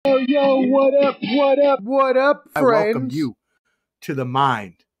Yo, what up, what up, what up, friends? I welcome you to the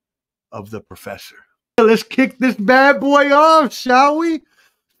mind of the professor. Let's kick this bad boy off, shall we?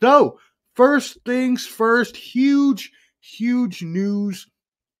 So, first things first, huge news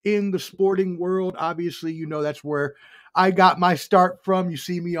in the sporting world. Obviously, you know that's where I got my start from. You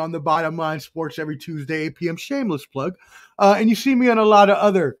see me on the Bottom Line Sports every Tuesday, 8 p.m. Shameless plug. And you see me on a lot of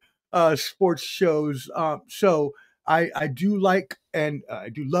other sports shows. So I do like and I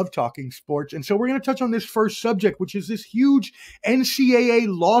do love talking sports. And so we're going to touch on this first subject, which is this huge NCAA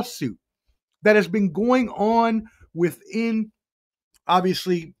lawsuit that has been going on within,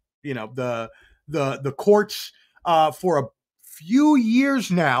 obviously, you know, the courts for a few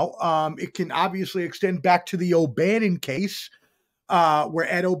years now. It can obviously extend back to the O'Bannon case, where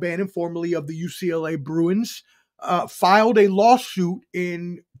Ed O'Bannon, formerly of the UCLA Bruins, filed a lawsuit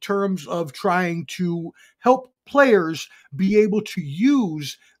in terms of trying to help players be able to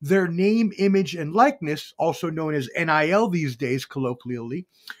use their name, image, and likeness, also known as NIL these days, colloquially,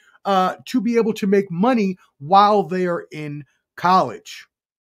 to be able to make money while they are in college.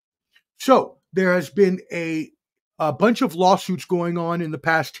 So there has been a bunch of lawsuits going on in the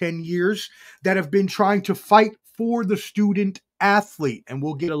past 10 years that have been trying to fight for the student athlete. And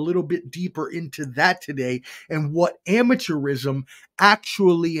we'll get a little bit deeper into that today and what amateurism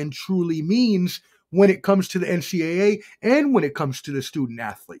actually and truly means when it comes to the NCAA and when it comes to the student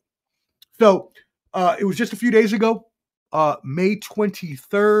athlete. So it was just a few days ago, May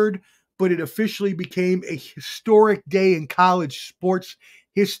 23rd, but it officially became a historic day in college sports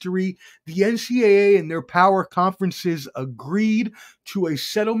history. The NCAA and their power conferences agreed to a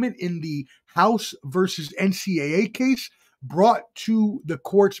settlement in the House versus NCAA case brought to the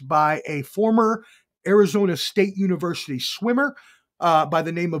courts by a former Arizona State University swimmer by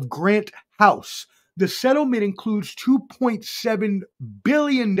the name of Grant House. The settlement includes $2.7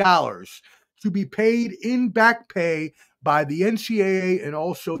 billion to be paid in back pay by the NCAA and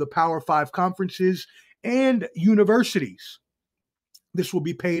also the Power 5 conferences and universities. This will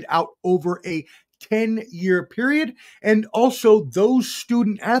be paid out over a 10-year period. And also those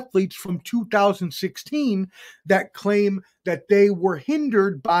student athletes from 2016 that claim that they were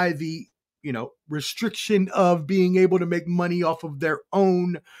hindered by the, restriction of being able to make money off of their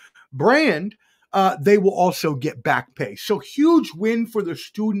own brand, they will also get back pay. So huge win for the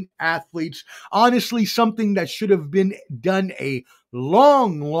student athletes. Honestly, something that should have been done a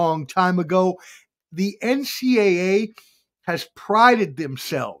long time ago. The NCAA has prided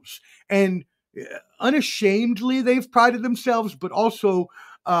themselves, and unashamedly they've prided themselves, but also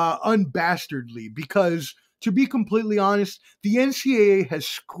unbastardly, because to be completely honest, the NCAA has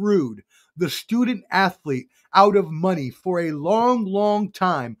screwed the student athlete out of money for a long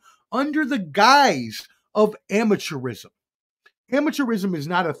time under the guise of amateurism. Amateurism is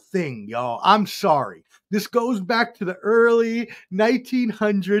not a thing, y'all. I'm sorry. This goes back to the early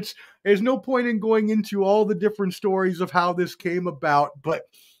 1900s. There's no point in going into all the different stories of how this came about, but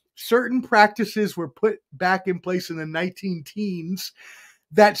certain practices were put back in place in the 19-teens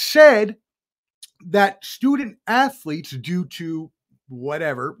that said that student athletes, due to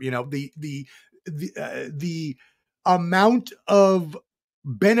whatever, the amount of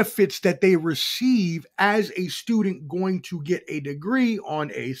benefits that they receive as a student going to get a degree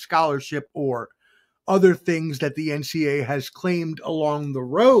on a scholarship or other things that the NCAA has claimed along the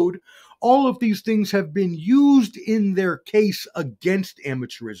road, all of these things have been used in their case against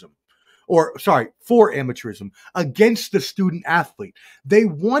amateurism. For amateurism, against the student athlete. They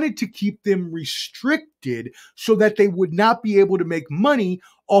wanted to keep them restricted so that they would not be able to make money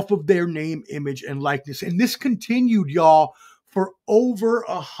off of their name, image, and likeness. And this continued, y'all, for over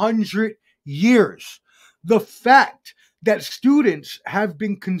 100 years. The fact that students have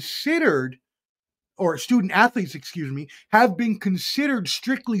been considered, or student athletes, have been considered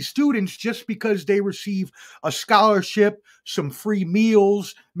strictly students just because they receive a scholarship, some free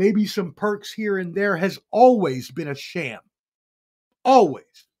meals, maybe some perks here and there, has always been a sham.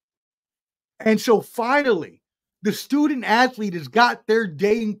 Always. And so finally, the student athlete has got their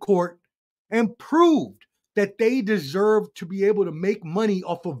day in court and proved that they deserve to be able to make money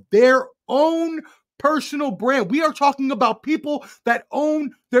off of their own personal brand. We are talking about people that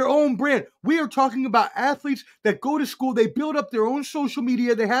own their own brand. We are talking about athletes that go to school, they build up their own social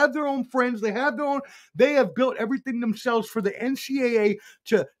media, they have their own friends, they have built everything themselves for the NCAA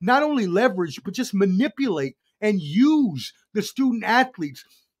to not only leverage, but just manipulate and use the student athletes.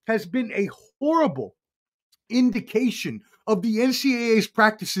 Has been a horrible indication of the NCAA's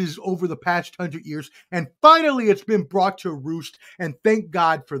practices over the past 100 years. And finally, it's been brought to roost, and thank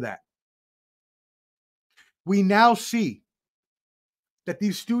God for that. We now see that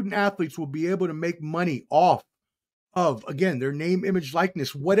these student athletes will be able to make money off of, again, their name, image,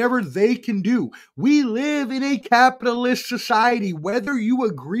 likeness, whatever they can do. We live in a capitalist society, whether you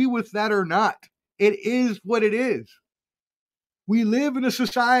agree with that or not. It is what it is. We live in a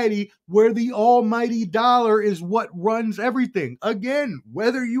society where the almighty dollar is what runs everything. Again,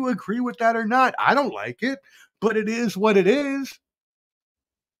 whether you agree with that or not, I don't like it, but it is what it is.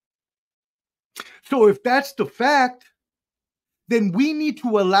 So if that's the fact, then we need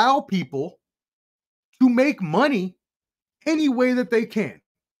to allow people to make money any way that they can.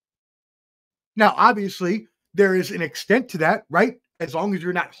 Now, obviously, there is an extent to that, right? As long as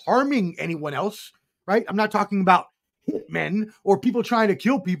you're not harming anyone else, right? I'm not talking about hitmen or people trying to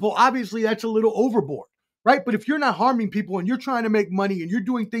kill people. Obviously, that's a little overboard, right? But if you're not harming people and you're trying to make money and you're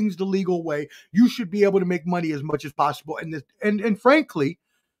doing things the legal way, you should be able to make money as much as possible. And frankly,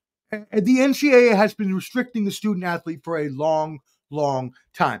 the NCAA has been restricting the student athlete for a long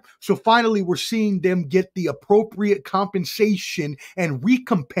time. So finally, we're seeing them get the appropriate compensation and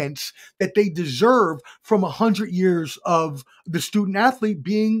recompense that they deserve from 100 years of the student athlete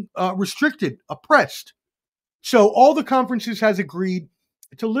being restricted, oppressed. So all the conferences has agreed.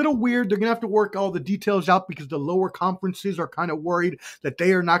 It's a little weird. They're going to have to work all the details out because the lower conferences are kind of worried that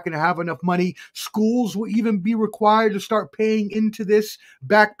they are not going to have enough money. Schools will even be required to start paying into this.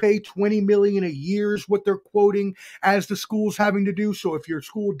 Back pay $20 million a year is what they're quoting as the schools having to do. So if your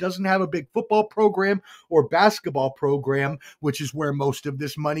school doesn't have a big football program or basketball program, which is where most of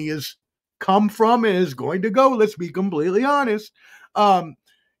this money is come from and is going to go, let's be completely honest,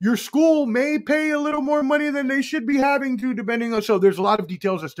 your school may pay a little more money than they should be having to, depending on. So there's a lot of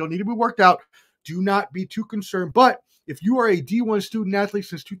details that still need to be worked out. Do not be too concerned. But if you are a D1 student athlete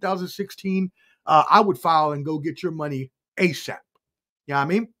since 2016, I would file and go get your money ASAP. You know what I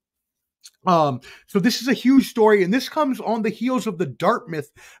mean? So this is a huge story, and this comes on the heels of the Dartmouth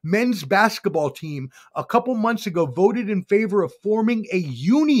men's basketball team a couple months ago voted in favor of forming a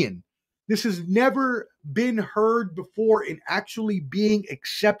union. This has never been heard before in actually being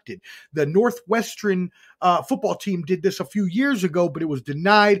accepted. The Northwestern football team did this a few years ago, but it was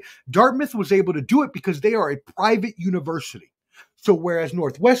denied. Dartmouth was able to do it because they are a private university. So whereas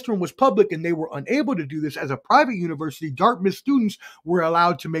Northwestern was public and they were unable to do this as a private university, Dartmouth students were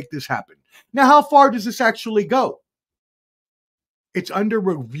allowed to make this happen. Now, how far does this actually go? It's under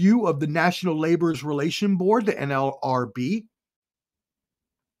review of the National Labor Relations Board, the NLRB.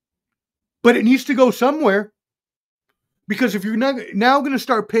 But it needs to go somewhere, because if you're now going to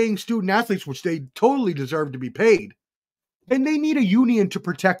start paying student athletes, which they totally deserve to be paid, then they need a union to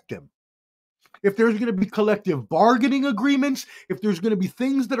protect them. If there's going to be collective bargaining agreements, if there's going to be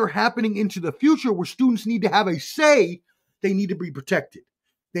things that are happening into the future where students need to have a say, they need to be protected.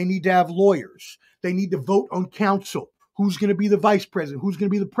 They need to have lawyers. They need to vote on council. Who's going to be the vice president? Who's going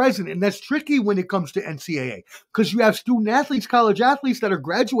to be the president? And that's tricky when it comes to NCAA because you have student athletes, college athletes that are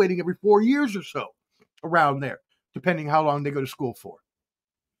graduating every 4 years or so around there, depending how long they go to school for.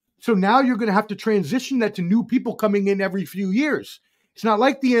 So now you're going to have to transition that to new people coming in every few years. It's not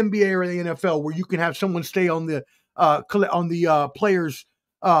like the NBA or the NFL where you can have someone stay on the players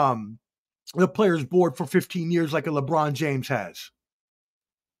board for 15 years like a LeBron James has.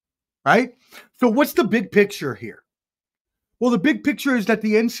 Right? So what's the big picture here? Well, the big picture is that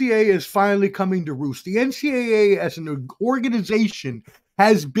the NCAA is finally coming to roost. The NCAA as an organization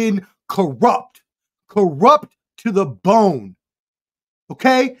has been corrupt to the bone.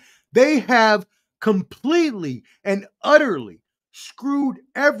 Okay? They have completely and utterly screwed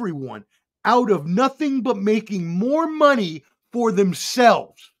everyone out of nothing but making more money for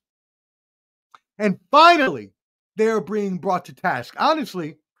themselves. And finally, they are being brought to task.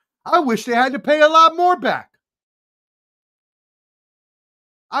 Honestly, I wish they had to pay a lot more back.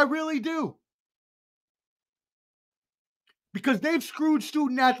 I really do. Because they've screwed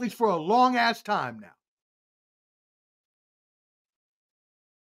student athletes for a long ass time now.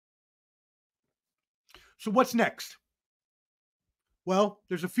 So what's next? Well,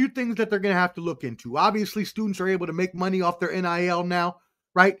 there's a few things that they're going to have to look into. Obviously, students are able to make money off their NIL now,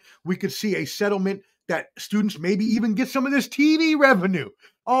 right? We could see a settlement that students maybe even get some of this TV revenue.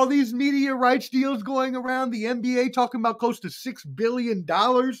 All these media rights deals going around, the NBA talking about close to $6 billion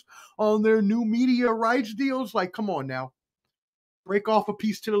on their new media rights deals. Like, come on now. Break off a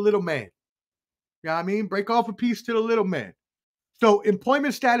piece to the little man. You know what I mean? Break off a piece to the little man. So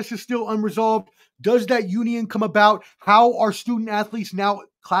employment status is still unresolved. Does that union come about? How are student athletes now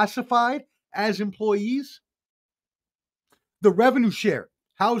classified as employees? The revenue share.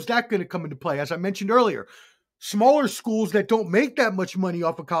 How is that going to come into play? As I mentioned earlier, smaller schools that don't make that much money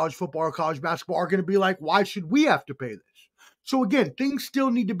off of college football or college basketball are going to be like, why should we have to pay this? So again, things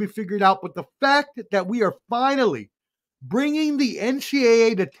still need to be figured out, but the fact that we are finally bringing the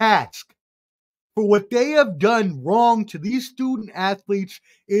NCAA to task for what they have done wrong to these student athletes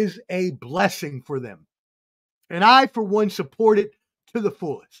is a blessing for them. And I, for one, support it to the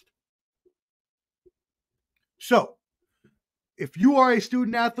fullest. So, if you are a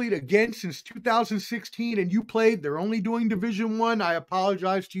student athlete, again, since 2016 and you played, they're only doing Division One. I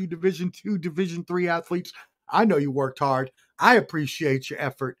apologize to you, Division Two, Division Three athletes. I know you worked hard. I appreciate your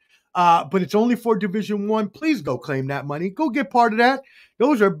effort. But it's only for Division One. Please go claim that money. Go get part of that.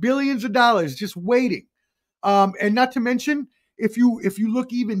 Those are billions of dollars just waiting. And not to mention, if you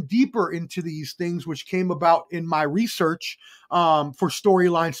look even deeper into these things, which came about in my research for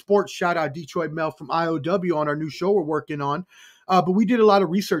Storyline Sports, shout out Detroit Mel from IOW on our new show we're working on. But we did a lot of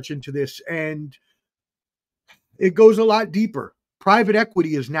research into this, and it goes a lot deeper. Private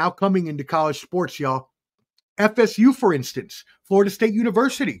equity is now coming into college sports, y'all. FSU, for instance, Florida State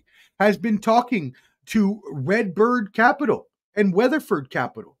University, has been talking to Redbird Capital and Weatherford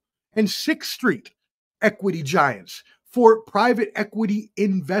Capital and 6th Street equity giants for private equity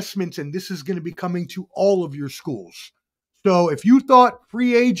investments, and this is going to be coming to all of your schools. So if you thought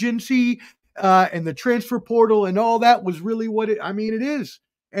free agency and the transfer portal and all that was really what it is.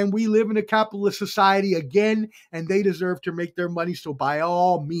 And we live in a capitalist society again, and they deserve to make their money. So by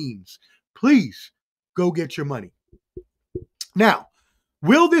all means, please go get your money. Now,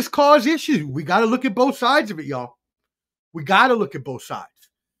 will this cause issues? We got to look at both sides of it, y'all. We got to look at both sides.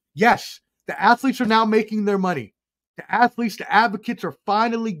 Yes, the athletes are now making their money. The athletes, the advocates are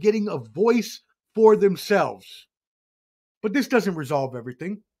finally getting a voice for themselves. But this doesn't resolve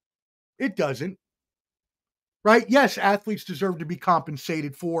everything. It doesn't. Right? Yes, athletes deserve to be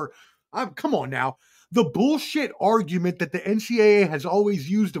compensated for, come on now, the bullshit argument that the NCAA has always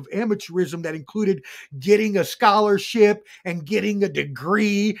used of amateurism that included getting a scholarship and getting a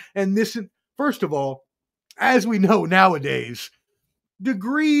degree and this. And first of all, as we know nowadays,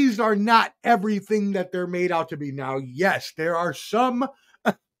 degrees are not everything that they're made out to be. Now, yes, there are some,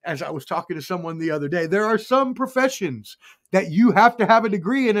 as I was talking to someone the other day, there are some professions that you have to have a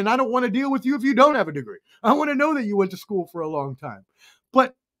degree in, and I don't want to deal with you if you don't have a degree. I want to know that you went to school for a long time.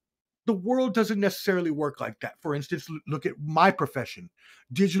 But the world doesn't necessarily work like that. For instance, look at my profession,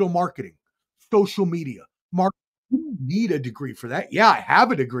 digital marketing, social media, marketing. You don't need a degree for that. Yeah, I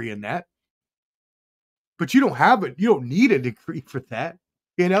have a degree in that. But you don't need a degree for that,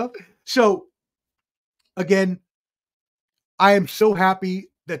 you know? So, again, I am so happy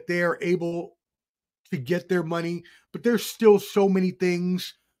that they are able to get their money, but there's still so many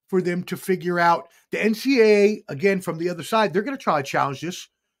things for them to figure out. The NCAA, again, from the other side, they're going to try to challenge this.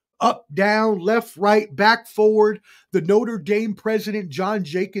 Up, down, left, right, back, forward. The Notre Dame president, John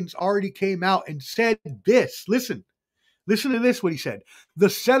Jenkins, already came out and said this. Listen to this, what he said. The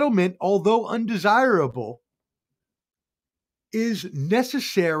settlement, although undesirable, is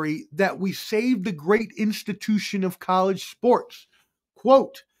necessary that we save the great institution of college sports.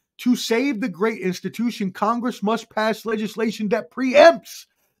 Quote, to save the great institution, Congress must pass legislation that preempts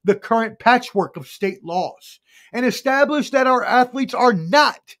the current patchwork of state laws and establish that our athletes are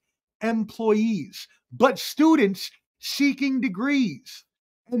not employees, but students seeking degrees,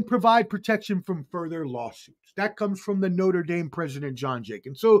 and provide protection from further lawsuits. That comes from the Notre Dame president, John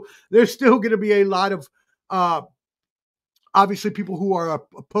Jenkins. So there's still going to be a lot of, obviously, people who are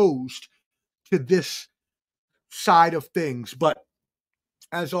opposed to this side of things. But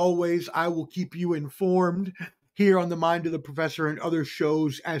as always, I will keep you informed here on the Mind of the Professor and other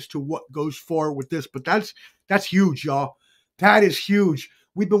shows as to what goes forward with this. But that's huge, y'all. That is huge.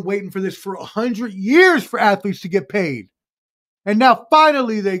 We've been waiting for this for 100 years for athletes to get paid. And now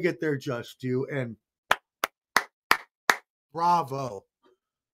finally they get their just due. And bravo.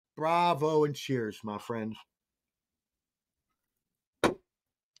 Bravo and cheers, my friends.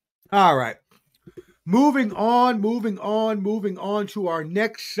 All right. Moving on to our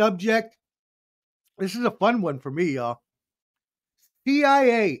next subject. This is a fun one for me, y'all.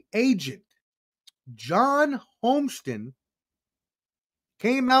 CIA agent John Homston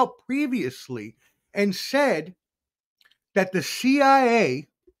came out previously and said that the CIA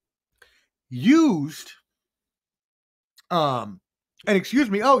used, and excuse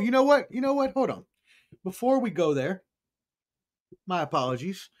me, oh, you know what? Hold on. Before we go there, my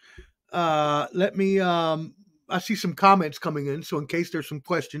apologies. Let me, I see some comments coming in, so in case there's some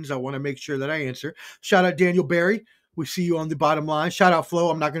questions, I want to make sure that I answer. Shout out Daniel Barry. We see you on the bottom line. Shout out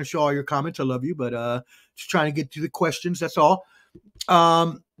Flo. I'm not going to show all your comments. I love you, but just trying to get to the questions. That's all.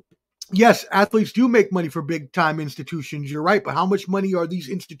 Yes, athletes do make money for big time institutions. You're right, but how much money are these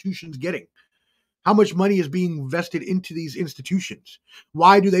institutions getting? How much money is being invested into these institutions?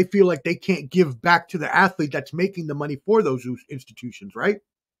 Why do they feel like they can't give back to the athlete that's making the money for those institutions, right?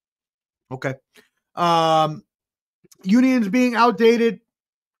 Okay. Unions being outdated.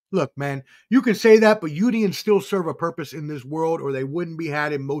 Look, man, you can say that, but unions still serve a purpose in this world, or they wouldn't be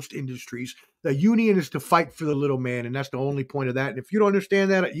had in most industries. The union is to fight for the little man, and that's the only point of that. And if you don't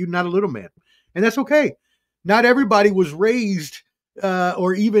understand that, you're not a little man. And that's okay. Not everybody was raised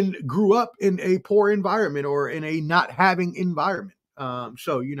or even grew up in a poor environment or in a not having environment.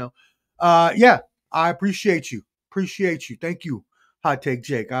 Yeah, I appreciate you. Appreciate you. Thank you, Hot Take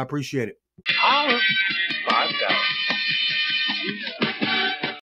Jake. I appreciate it.